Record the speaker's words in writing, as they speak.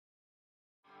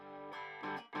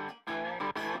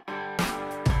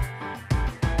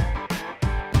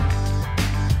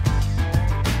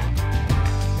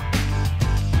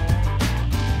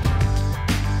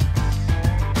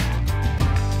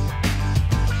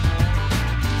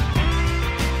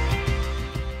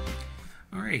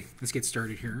let's get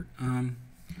started here. What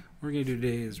we're going to do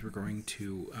today is we're going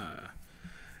to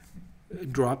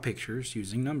draw pictures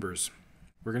using numbers.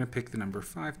 We're going to pick the number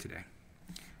 5 today.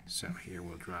 So here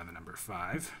we'll draw the number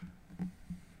 5.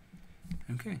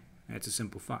 Okay, that's a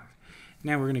simple 5.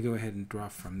 Now we're going to go ahead and draw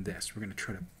from this. We're going to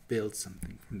try to build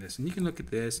something from this. And you can look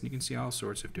at this and you can see all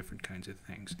sorts of different kinds of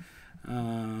things.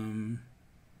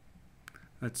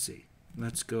 Let's see.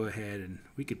 Let's go ahead and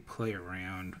we could play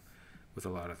around with a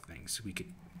lot of things. We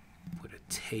could put a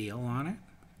tail on it,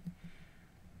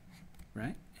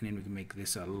 right? And then we can make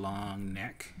this a long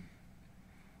neck,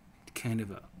 kind of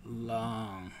a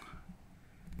long,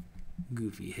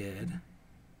 goofy head.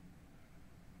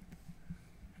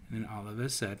 And then all of a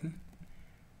sudden,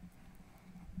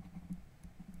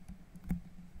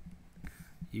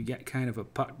 you get kind of a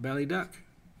pot-bellied duck,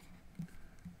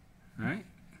 right?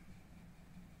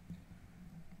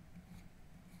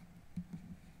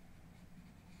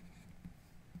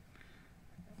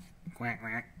 Quack,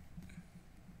 quack.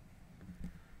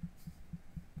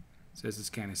 Says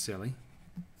it's kind of silly.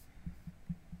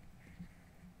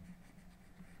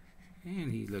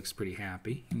 And he looks pretty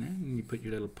happy. And then you put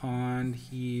your little pond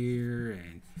here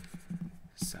and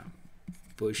some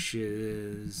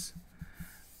bushes.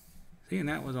 See, and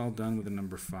that was all done with the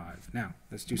number 5. Now,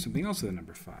 let's do something else with the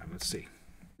number 5. Let's see.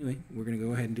 Anyway, we're going to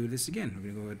go ahead and do this again. We're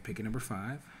going to go ahead and pick a number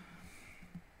 5.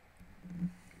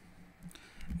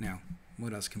 Now,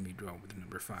 what else can we draw with the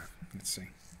number 5? Let's see.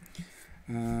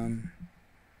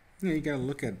 You got to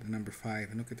look at the number 5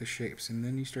 and look at the shapes, and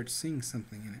then you start seeing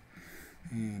something in it.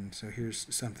 And so here's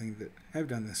something that I've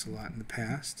done this a lot in the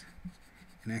past.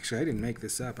 And actually, I didn't make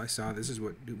this up. I saw this is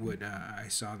what I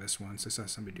saw this once. I saw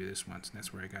somebody do this once, and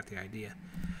that's where I got the idea.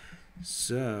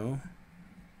 So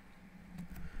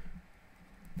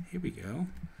here we go.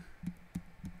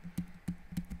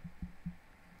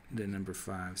 The number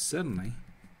 5 suddenly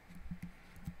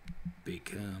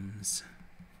becomes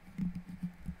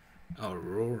a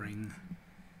roaring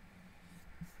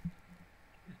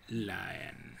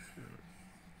lion.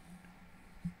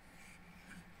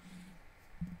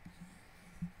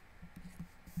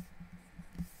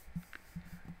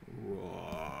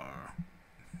 Roar.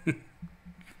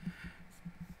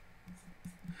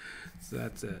 So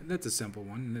that's a simple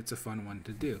one, and it's a fun one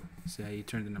to do. So you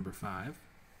turn to number 5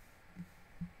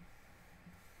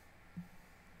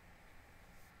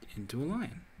 into a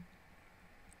lion.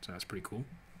 So that's pretty cool.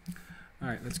 All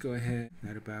right, let's go ahead.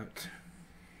 That about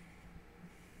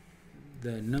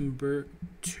the number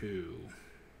 2.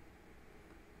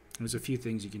 There's a few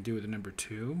things you can do with the number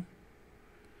 2.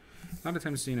 A lot of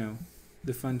times, you know,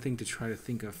 the fun thing to try to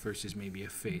think of first is maybe a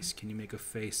face. Can you make a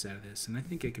face out of this? And I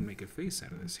think I can make a face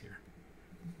out of this here.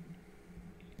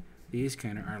 These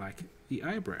kind of are like the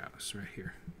eyebrows right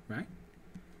here, right?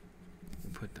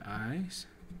 We'll put the eyes.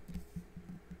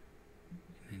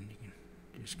 And then you can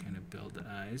just kind of build the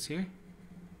eyes here.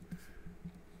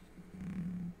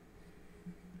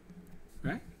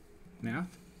 Right?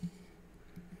 Mouth.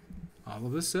 All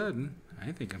of a sudden,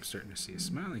 I think I'm starting to see a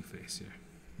smiling face here.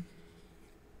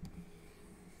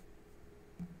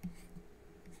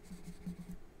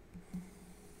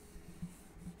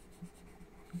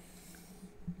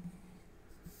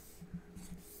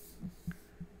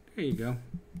 There you go.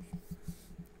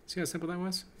 See how simple that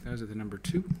was? That was at the number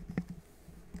 2.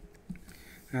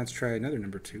 Now let's try another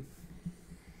number 2.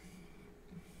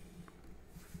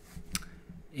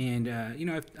 And you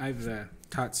know, I've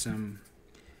taught some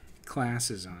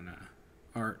classes on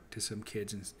art to some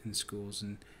kids in schools,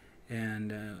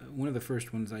 and one of the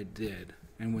first ones I did,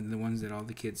 and one of the ones that all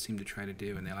the kids seem to try to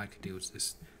do and they like to do, is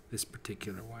this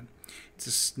particular one. It's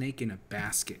a snake in a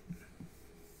basket.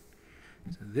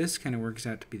 So this kind of works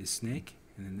out to be the snake,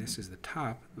 and then this is the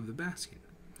top of the basket.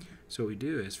 So what we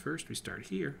do is first we start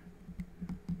here,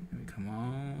 and we come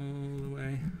all the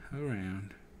way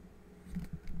around.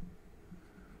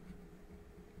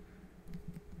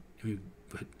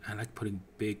 I like putting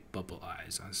big bubble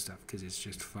eyes on stuff because it's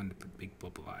just fun to put big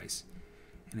bubble eyes,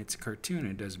 and it's a cartoon. And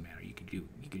it doesn't matter. You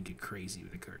can do crazy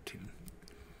with a cartoon.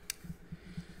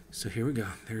 So here we go.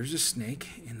 There's a snake,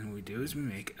 and then what we do is we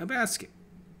make a basket,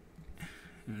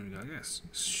 and we go like this.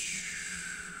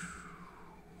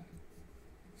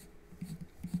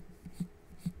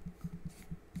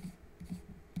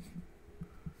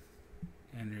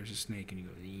 And there's a snake, and you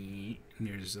go, and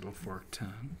there's his little forked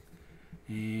tongue.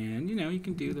 And, you know, you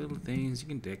can do little things. You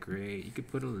can decorate. You could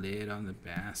put a lid on the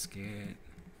basket.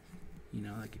 You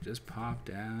know, like it just popped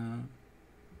out.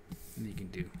 And you can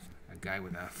do a guy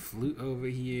with a flute over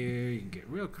here. You can get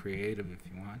real creative if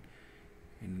you want.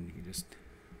 And you can just,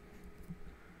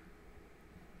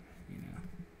 you know,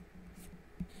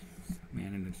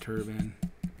 man in the turban,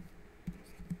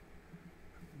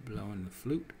 blowing the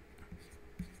flute.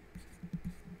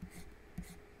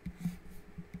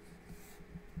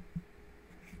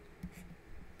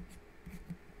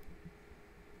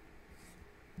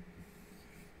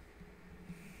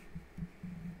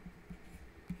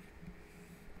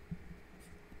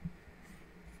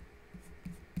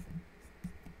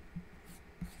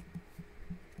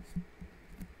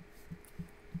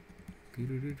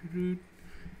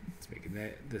 It's making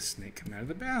the snake come out of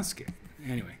the basket.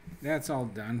 Anyway, that's all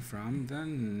done from the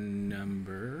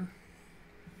number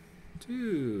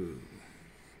 2,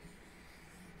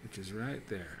 which is right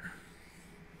there.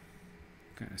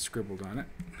 Kind of scribbled on it.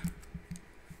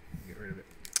 Get rid of it.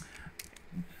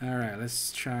 All right,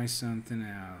 let's try something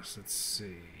else. Let's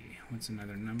see. What's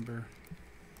another number?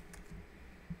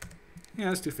 Yeah,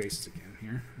 let's do faces again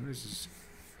here. This is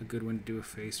a good one to do a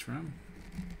face from.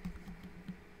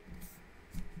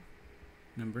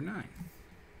 Number 9.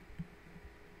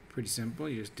 Pretty simple.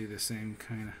 You just do the same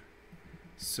kind of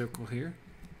circle here.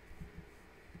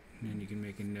 And then you can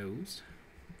make a nose.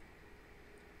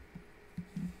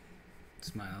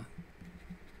 Smile.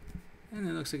 And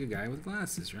it looks like a guy with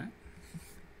glasses, right?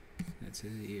 That's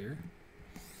his ear.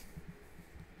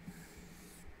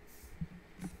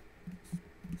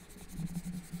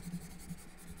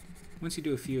 Once you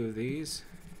do a few of these,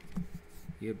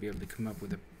 you'll be able to come up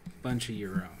with a bunch of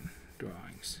your own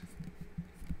drawings.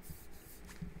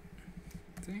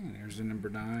 And there's the number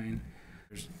 9.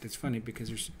 It's funny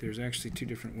because there's actually 2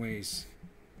 different ways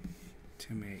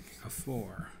to make a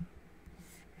 4.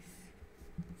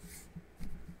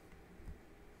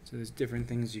 So there's different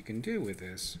things you can do with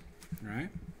this, right?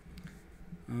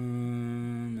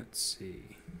 Let's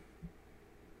see.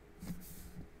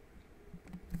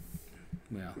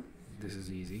 Well, this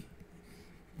is easy.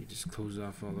 You just close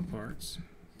off all the parts.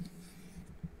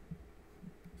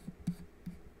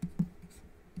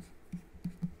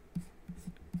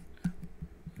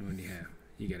 And what do you have?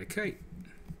 You got a kite.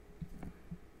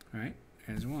 Alright,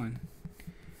 there's one.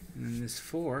 And then this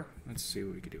 4, let's see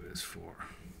what we could do with this 4.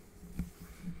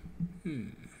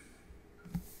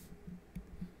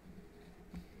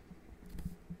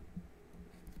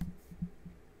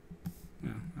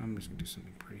 Well, I'm just going to do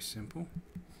something pretty simple.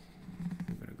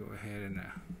 I'm going to go ahead and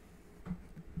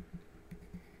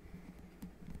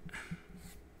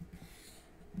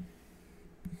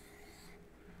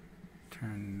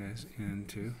turn this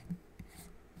into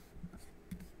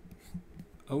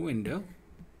a window.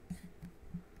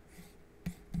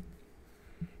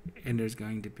 And there's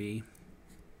going to be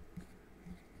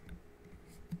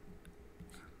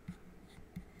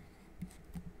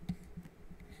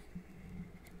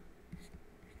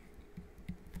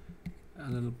a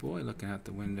little boy looking out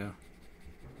the window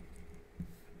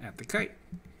at the kite.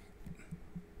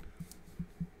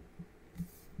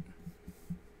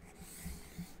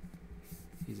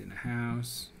 He's in a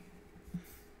house.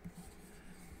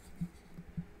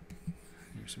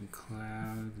 There's some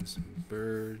clouds and some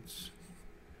birds.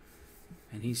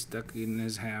 And he's stuck in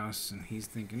his house and he's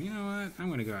thinking, you know what, I'm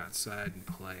going to go outside and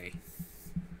play.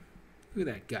 Look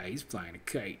at that guy, he's flying a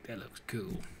kite. That looks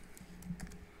cool.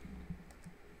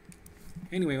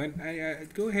 Anyway,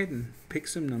 go ahead and pick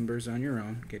some numbers on your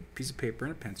own. Get a piece of paper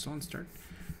and a pencil and start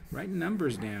writing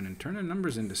numbers down and turn the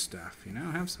numbers into stuff, you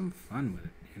know? Have some fun with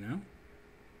it, you know?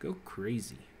 Go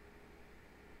crazy.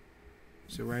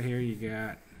 So right here you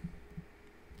got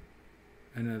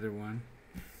another one,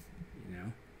 you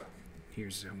know?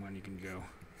 Here's one you can go.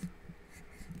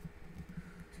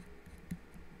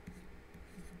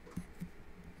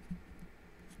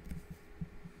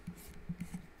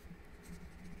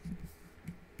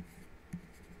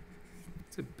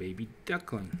 It's a baby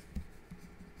duckling.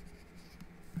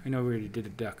 I know we already did a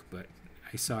duck, but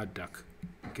I saw a duck.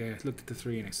 Okay, I looked at the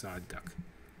 3 and I saw a duck.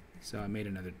 So I made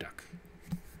another duck.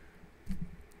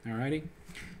 Alrighty?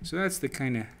 So that's the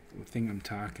kind of thing I'm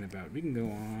talking about. We can go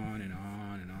on and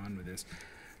on and on with this.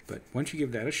 But once you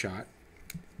give that a shot,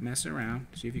 mess around,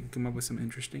 see if you can come up with some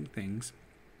interesting things,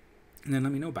 and then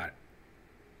let me know about it.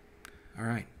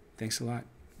 Alright, thanks a lot.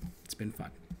 It's been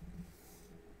fun.